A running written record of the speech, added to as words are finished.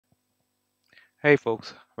Hey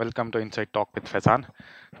folks, welcome to Inside Talk with Faizaan.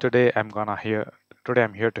 Today I'm gonna here. Today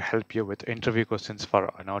I'm here to help you with interview questions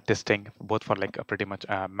for testing, both for like pretty much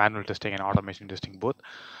manual testing and automation testing both.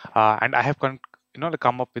 And I have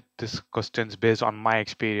come up with these questions based on my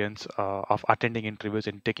experience of attending interviews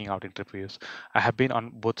and taking out interviews. I have been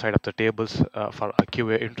on both sides of the tables for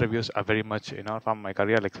QA interviews, very much from my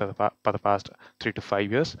career, like for the past 3 to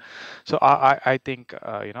 5 years. So I think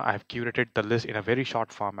I have curated the list in a very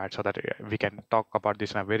short format so that we can talk about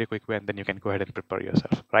this in a very quick way, and then you can go ahead and prepare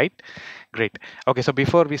yourself. Right? Great. Okay. So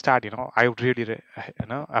before we start, I would really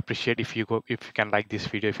appreciate if you can like this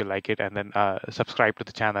video if you like it, and then subscribe to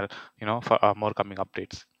the channel, for more coming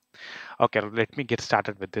updates. Okay. Let me get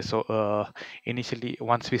started with this. So initially,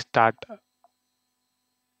 once we start.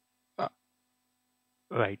 uh,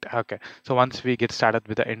 Right. Okay. So once we get started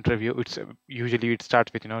with the interview, it's usually it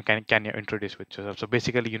starts with can you introduce with yourself. So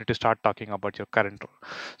basically, you need to start talking about your current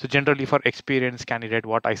role. So generally, for experienced candidate,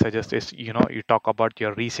 what I suggest is you talk about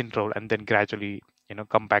your recent role and then gradually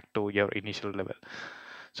come back to your initial level.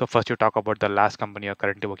 So first you talk about the last company you're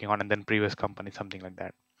currently working on, and then previous company, something like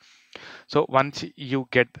that. So once you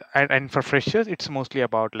get and for freshers, it's mostly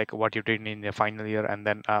about like what you did in your final year, and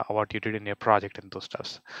then what you did in your project and those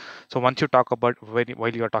stuffs. So once you talk about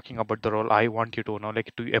while you're talking about the role, I want you to know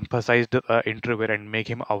like to emphasize the interviewer and make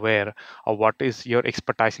him aware of what is your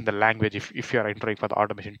expertise in the language if you're entering for the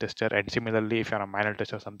automation tester, and similarly if you're a manual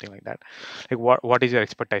tester or something like that, like what is your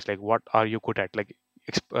expertise, like what are you good at, like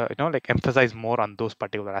like emphasize more on those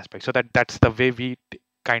particular aspects, so that's the way we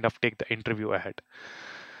kind of take the interview ahead.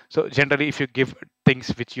 So generally, if you give things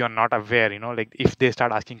which you are not aware, like if they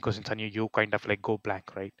start asking questions on you, you kind of like go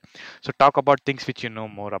blank, right? So talk about things which you know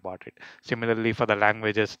more about it. Similarly, for the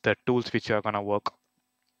languages, the tools which you are gonna work,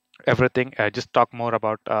 everything. Just talk more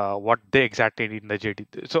about what they exactly need in the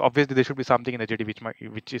JD. So obviously, there should be something in the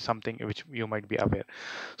JD which is something which you might be aware.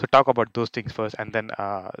 So talk about those things first, and then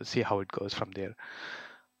see how it goes from there.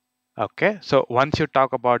 Okay, so once you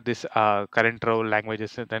talk about this current role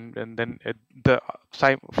languages, and then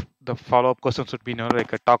the follow-up questions would be,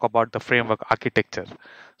 like talk about the framework architecture.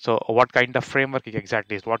 So what kind of framework it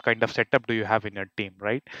exactly is? What kind of setup do you have in your team,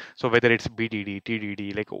 right? So whether it's BDD,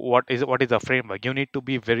 TDD, like what is the framework? You need to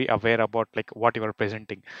be very aware about like what you are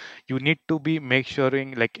presenting. You need to be make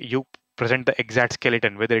sureing like you present the exact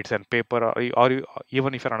skeleton, whether it's on paper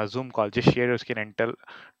even if you're on a Zoom call, just share your screen and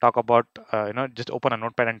talk about just open a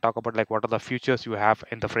notepad and talk about like what are the features you have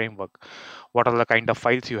in the framework, what are the kind of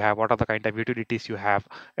files you have, what are the kind of utilities you have,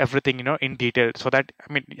 everything in detail, so that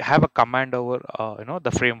I mean have a command over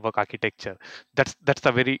the framework architecture. That's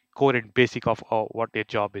the very core and basic of what your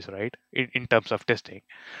job is, right, in terms of testing,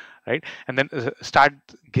 right? And then start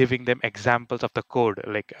giving them examples of the code,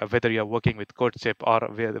 like whether you're working with CodeShip or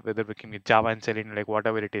whether working with Java and Selenium, like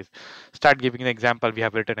whatever it is. Start giving an example, we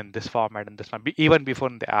have written in this format and this one, even before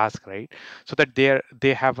they ask, right? So that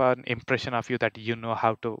they have an impression of you that you know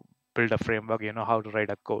how to build a framework, you know how to write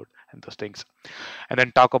a code and those things. And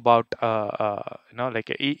then talk about like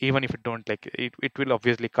even if you don't like it will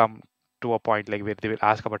obviously come to a point like where they will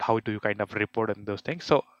ask about how do you kind of report and those things.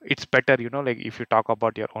 So it's better, like if you talk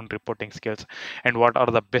about your own reporting skills and what are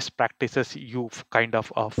the best practices you kind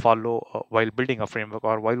of follow while building a framework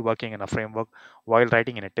or while working in a framework, while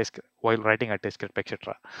writing a test script,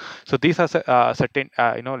 etc. So these are certain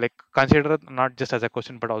like consider not just as a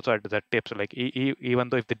question but also as a tip. So like even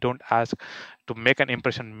though if they don't ask, to make an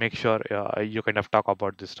impression, make sure you kind of talk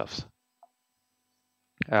about these stuffs.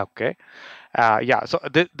 Okay. Yeah, so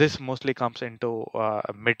this mostly comes into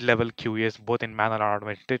mid-level QAs, both in manual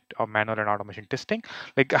and automation testing,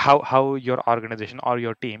 like how your organization or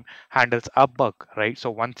your team handles a bug, right?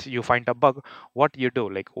 So once you find a bug, what you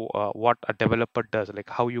do, like what a developer does, like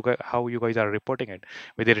how you guys are reporting it,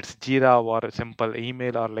 whether it's Jira or a simple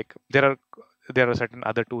email, or like there are certain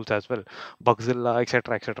other tools as well, Bugzilla,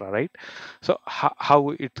 etc., right? So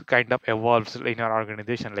how it kind of evolves in your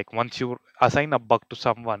organization, like once you assign a bug to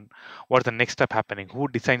someone, what's the next step happening, who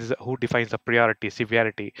defines the priority,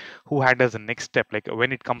 severity, who handles the next step, like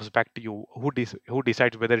when it comes back to you, who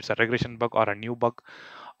decides whether it's a regression bug or a new bug,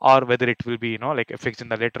 or whether it will be like fixed in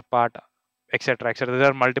the later part, etc. There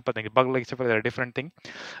are multiple things. Bug like are a different thing.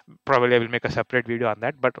 Probably I will make a separate video on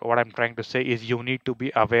that, but what I'm trying to say is you need to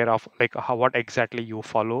be aware of like what exactly you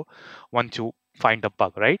follow once you find a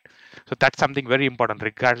bug, right? So that's something very important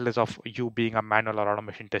regardless of you being a manual or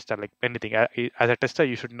automation tester, like anything. As a tester,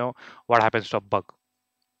 you should know what happens to a bug.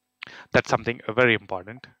 That's something very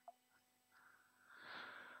important.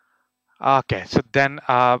 Okay, so then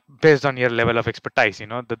based on your level of expertise,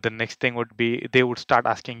 the next thing would be they would start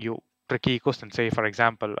asking you tricky question. Say, for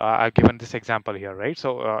example, I've given this example here, right?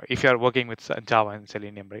 So, if you're working with Java and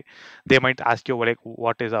Selenium, right, they might ask you, like,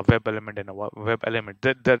 what is a web element and a web element?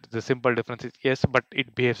 The simple difference is yes, but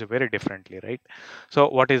it behaves very differently, right? So,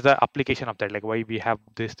 what is the application of that? Like, why we have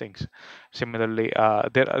these things? Similarly,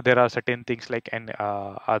 there are certain things like in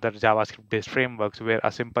other JavaScript-based frameworks where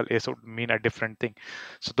a simple is would mean a different thing.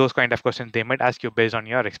 So, those kind of questions they might ask you based on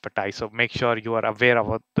your expertise. So, make sure you are aware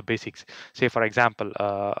of the basics. Say, for example,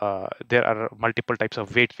 there are multiple types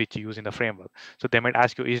of weights which you use in the framework, so they might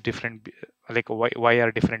ask you is different, like why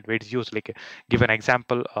are different weights used, like give an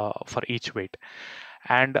example for each weight.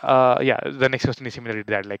 And yeah, the next question is similar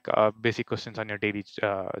to that, like basic questions on your daily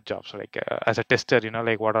job. So like as a tester,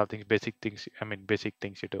 like what are things, basic things, I mean basic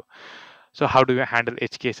things you do. So how do you handle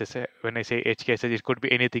edge cases? When I say edge cases, it could be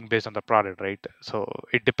anything based on the product, right? So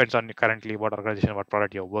it depends on currently what organization, what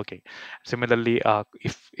product you're working. Similarly,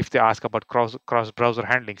 if they ask about cross browser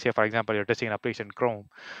handling, say for example you're testing an application in Chrome,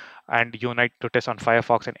 and you need to test on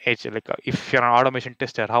Firefox and Edge. Like if you're an automation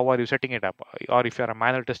tester, how are you setting it up? Or if you're a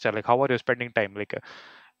manual tester, like how are you spending time? Like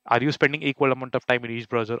are you spending equal amount of time in each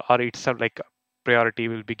browser, or it's like priority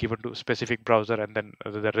will be given to specific browser and then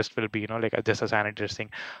the rest will be like just as an interesting.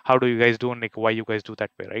 How do you guys do, and like why you guys do that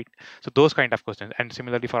way, right? So those kind of questions. And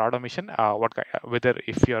similarly for automation, what kind, whether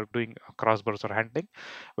if you're doing cross browser handling,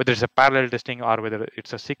 whether it's a parallel testing or whether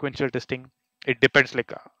it's a sequential testing, it depends,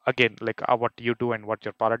 like again, like what you do and what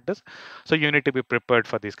your product does. So you need to be prepared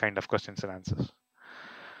for these kind of questions and answers.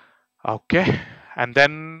 Okay. And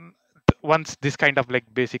then once this kind of like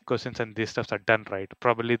basic questions and these stuffs are done, right,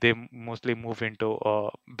 probably they mostly move into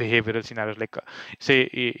behavioral scenarios. Like say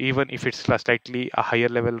even if it's slightly a higher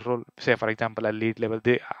level role, say for example a lead level,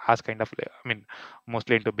 they ask kind of I mean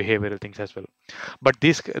mostly into behavioral things as well. But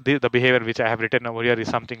the behavior which I have written over here is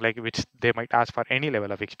something like which they might ask for any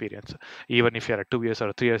level of experience. Even if you're a 2 years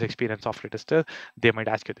or 3 years experience software tester, they might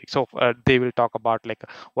ask you things. So they will talk about like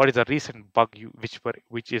what is a recent bug you which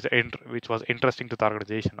was interesting to the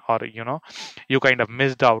organization, or you kind of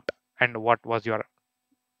missed out, and what was your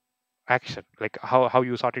action, like how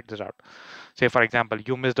you sorted this out. Say for example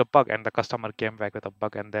you missed a bug and the customer came back with a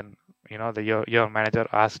bug, and then your manager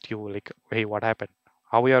asked you like, hey, what happened?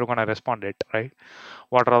 How you are going to respond it, right?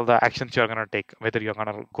 What are all the actions you're going to take, whether you're going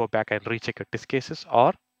to go back and recheck your test cases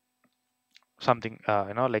or something,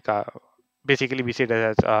 like basically we see it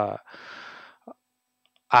as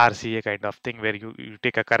RCA kind of thing, where you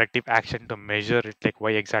take a corrective action to measure it, like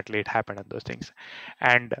why exactly it happened and those things.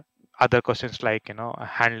 And other questions like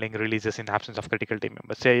handling releases in absence of critical team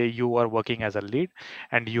members. Say you are working as a lead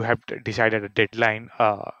and you have decided a deadline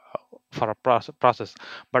for a process,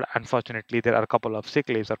 but unfortunately there are a couple of sick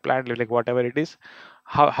leaves or planned leave, like whatever it is.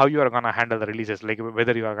 How you are going to handle the releases, like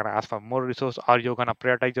whether you are going to ask for more resource, or you're going to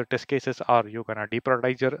prioritize your test cases, or you're going to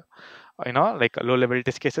deprioritize your like low level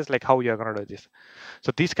test cases, like how you're going to do this.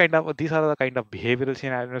 So these are the kind of behavioral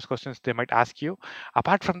scenarios questions they might ask you.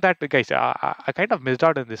 Apart from that, guys, I kind of missed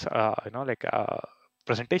out in this like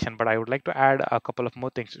presentation, but I would like to add a couple of more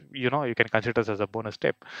things, you can consider this as a bonus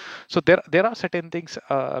step. So there are certain things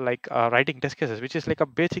like writing test cases, which is like a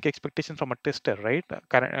basic expectation from a tester, right?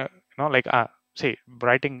 Like say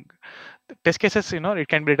writing test cases, it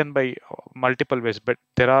can be done by multiple ways, but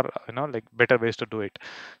there are like better ways to do it.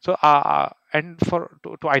 So and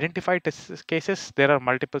to identify test cases, there are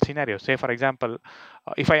multiple scenarios. Say for example,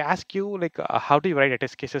 if I ask you like how do you write a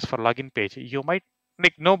test cases for login page, you might,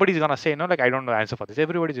 like nobody's gonna say no, like I don't know the answer for this.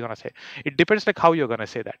 Everybody's gonna say it depends, like how you're gonna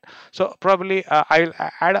say that. So probably I'll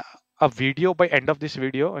add a video by end of this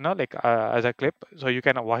video, like as a clip, so you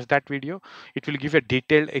can watch that video. It will give a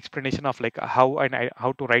detailed explanation of like how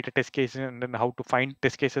to write a test case, and then how to find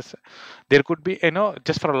test cases. There could be,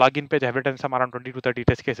 just for a login page I've written some around 20 to 30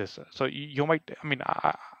 test cases. So you might, I mean,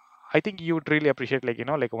 I think you would really appreciate, like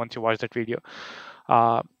like once you watch that video.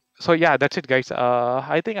 uh, so yeah, that's it, guys.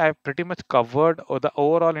 I think I've pretty much covered the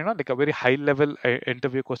overall, like a very high level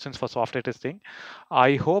interview questions for software testing.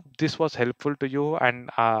 I hope this was helpful to you,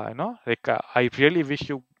 and like I really wish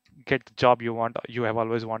you get the job you have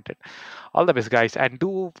always wanted. All the best, guys, and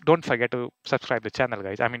don't forget to subscribe the channel,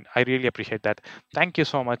 guys. I mean, I really appreciate that. Thank you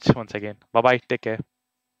so much once again. Bye bye, take care.